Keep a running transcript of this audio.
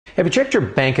Have you checked your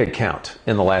bank account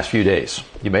in the last few days?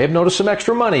 You may have noticed some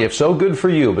extra money. If so, good for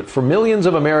you. But for millions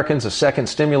of Americans, a second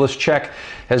stimulus check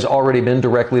has already been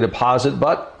directly deposited,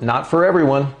 but not for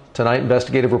everyone. Tonight,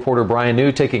 investigative reporter Brian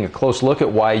New taking a close look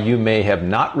at why you may have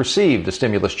not received a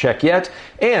stimulus check yet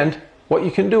and what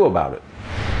you can do about it.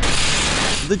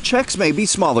 The checks may be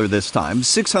smaller this time,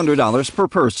 $600 per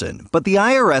person, but the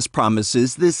IRS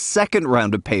promises this second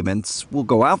round of payments will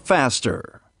go out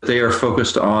faster. They are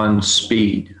focused on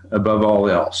speed above all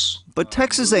else. But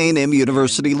Texas A&M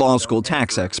University Law School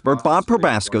tax expert Bob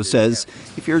Probasco says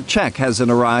if your check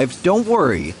hasn't arrived, don't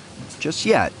worry, just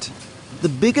yet. The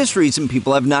biggest reason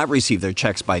people have not received their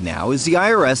checks by now is the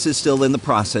IRS is still in the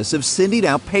process of sending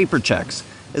out paper checks,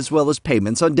 as well as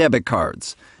payments on debit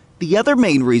cards. The other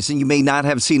main reason you may not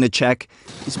have seen a check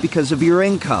is because of your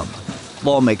income.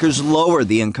 Lawmakers lowered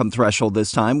the income threshold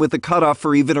this time with a cutoff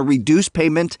for even a reduced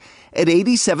payment at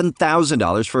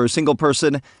 $87,000 for a single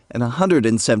person and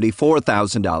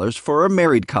 $174,000 for a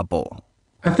married couple.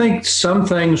 I think some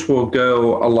things will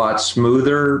go a lot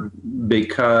smoother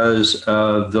because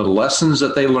of the lessons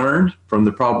that they learned from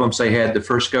the problems they had the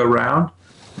first go round.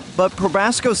 But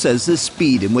Probasco says the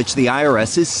speed in which the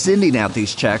IRS is sending out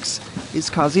these checks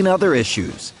is causing other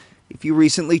issues. If you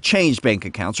recently changed bank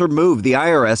accounts or moved, the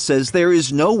IRS says there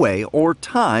is no way or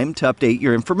time to update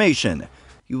your information.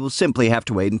 You will simply have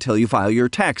to wait until you file your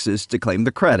taxes to claim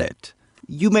the credit.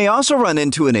 You may also run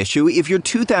into an issue if your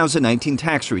 2019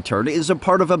 tax return is a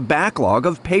part of a backlog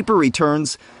of paper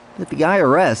returns that the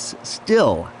IRS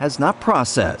still has not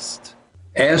processed.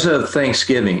 As of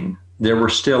Thanksgiving, there were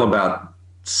still about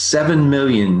 7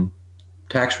 million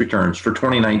tax returns for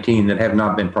 2019 that have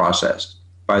not been processed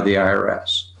by the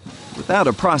IRS. Without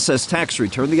a processed tax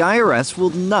return, the IRS will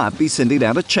not be sending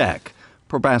out a check.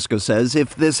 Probasco says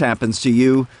if this happens to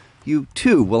you, you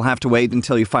too will have to wait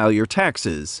until you file your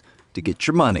taxes to get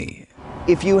your money.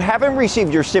 If you haven't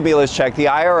received your stimulus check, the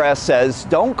IRS says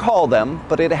don't call them,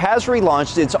 but it has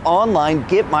relaunched its online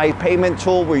Get My Payment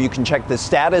tool where you can check the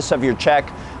status of your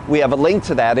check. We have a link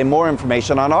to that and more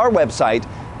information on our website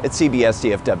at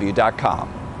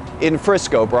cbsdfw.com. In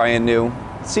Frisco, Brian New,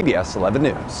 CBS 11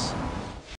 News.